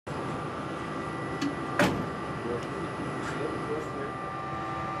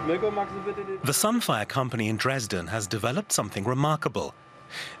The Sunfire company in Dresden has developed something remarkable.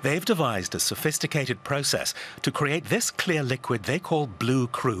 They've devised a sophisticated process to create this clear liquid they call blue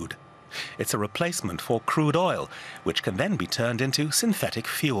crude. It's a replacement for crude oil, which can then be turned into synthetic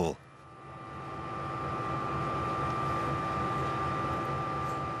fuel.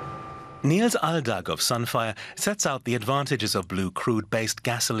 Niels Aldag of Sunfire sets out the advantages of blue crude-based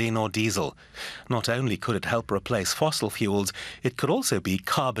gasoline or diesel. Not only could it help replace fossil fuels, it could also be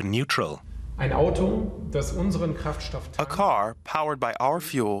carbon neutral. A car powered by our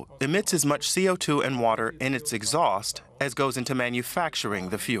fuel emits as much CO2 and water in its exhaust as goes into manufacturing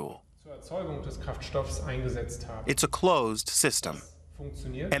the fuel. It's a closed system,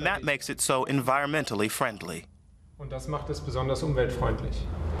 and that makes it so environmentally friendly.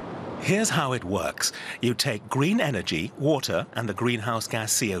 Here's how it works. You take green energy, water, and the greenhouse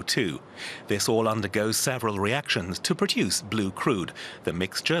gas CO2. This all undergoes several reactions to produce blue crude, the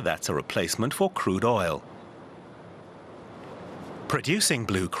mixture that's a replacement for crude oil. Producing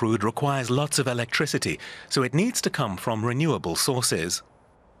blue crude requires lots of electricity, so it needs to come from renewable sources.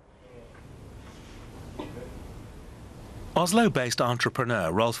 Oslo-based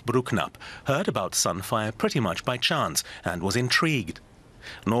entrepreneur Rolf Broeknap heard about Sunfire pretty much by chance and was intrigued.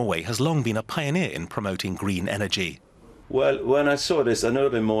 Norway has long been a pioneer in promoting green energy. Well, when I saw this, an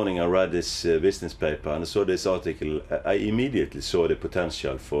early morning I read this business paper and I saw this article, I immediately saw the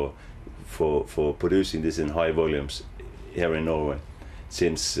potential for producing this in high volumes here in Norway.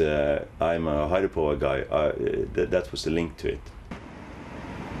 Since I'm a hydropower guy, that was the link to it.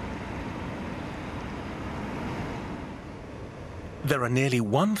 There are nearly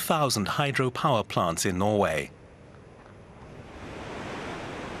 1,000 hydropower plants in Norway.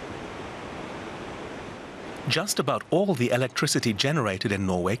 Just about all the electricity generated in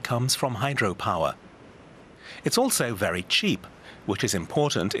Norway comes from hydropower. It's also very cheap, which is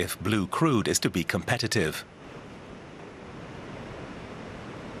important if blue crude is to be competitive.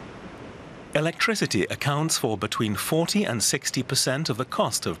 Electricity accounts for between 40% and 60% of the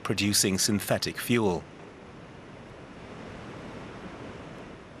cost of producing synthetic fuel.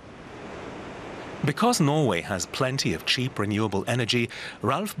 Because Norway has plenty of cheap renewable energy,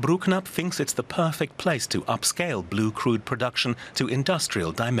 Rolf Broeknap thinks it's the perfect place to upscale blue crude production to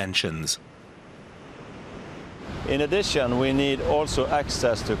industrial dimensions. In addition, we need also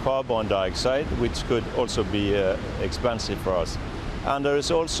access to carbon dioxide, which could also be expensive for us. And there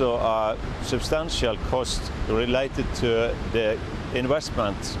is also a substantial cost related to the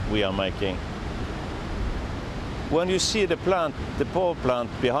investment we are making. When you see the plant, the power plant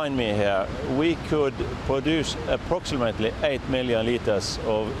behind me here, we could produce approximately 8 million liters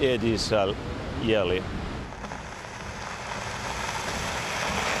of e-diesel yearly.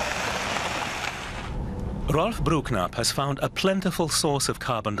 Rolf Broeknap has found a plentiful source of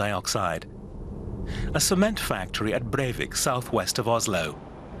carbon dioxide. A cement factory at Breivik, southwest of Oslo.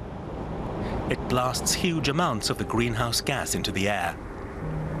 It blasts huge amounts of the greenhouse gas into the air.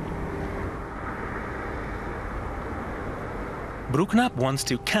 Broeknap wants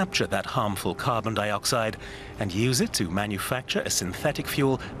to capture that harmful carbon dioxide and use it to manufacture a synthetic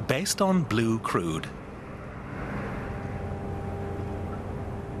fuel based on blue crude.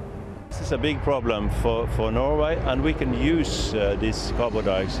 This is a big problem for Norway, and we can use this carbon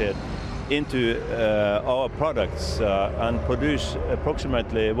dioxide into our products and produce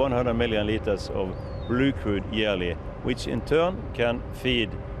approximately 100 million liters of blue crude yearly, which in turn can feed,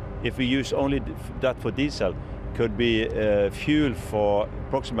 if we use only that for diesel, could be fuel for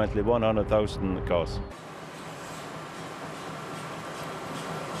approximately 100,000 cars.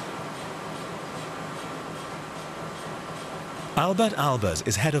 Albert Albers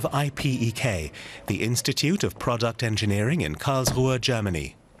is head of IPEK, the Institute of Product Engineering in Karlsruhe,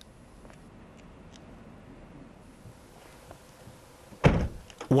 Germany.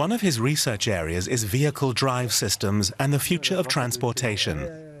 One of his research areas is vehicle drive systems and the future of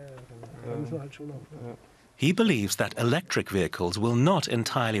transportation. He believes that electric vehicles will not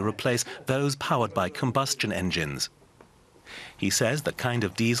entirely replace those powered by combustion engines. He says the kind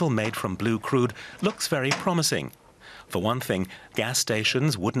of diesel made from blue crude looks very promising. For one thing, gas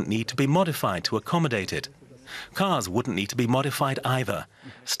stations wouldn't need to be modified to accommodate it. Cars wouldn't need to be modified either.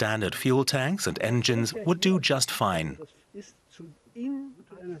 Standard fuel tanks and engines would do just fine.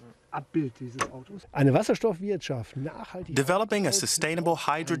 Developing a sustainable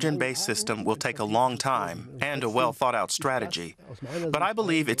hydrogen-based system will take a long time and a well-thought-out strategy, but I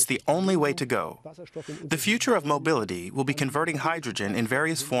believe it's the only way to go. The future of mobility will be converting hydrogen in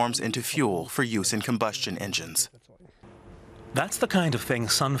various forms into fuel for use in combustion engines. That's the kind of thing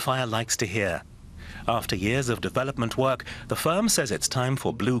Sunfire likes to hear. After years of development work, the firm says it's time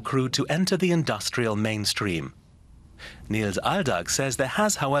for blue crude to enter the industrial mainstream. Niels Aldag says there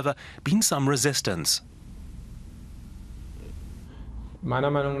has, however, been some resistance.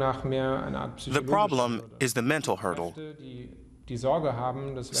 The problem is the mental hurdle.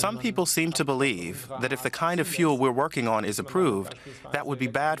 Some people seem to believe that if the kind of fuel we're working on is approved, that would be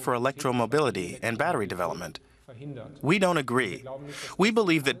bad for electromobility and battery development. We don't agree. We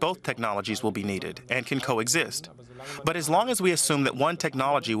believe that both technologies will be needed and can coexist. But as long as we assume that one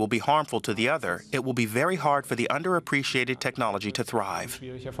technology will be harmful to the other, it will be very hard for the underappreciated technology to thrive.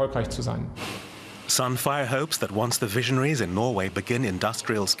 Sunfire hopes that once the visionaries in Norway begin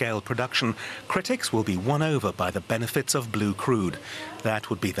industrial-scale production, critics will be won over by the benefits of blue crude. That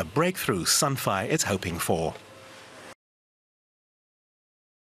would be the breakthrough Sunfire is hoping for.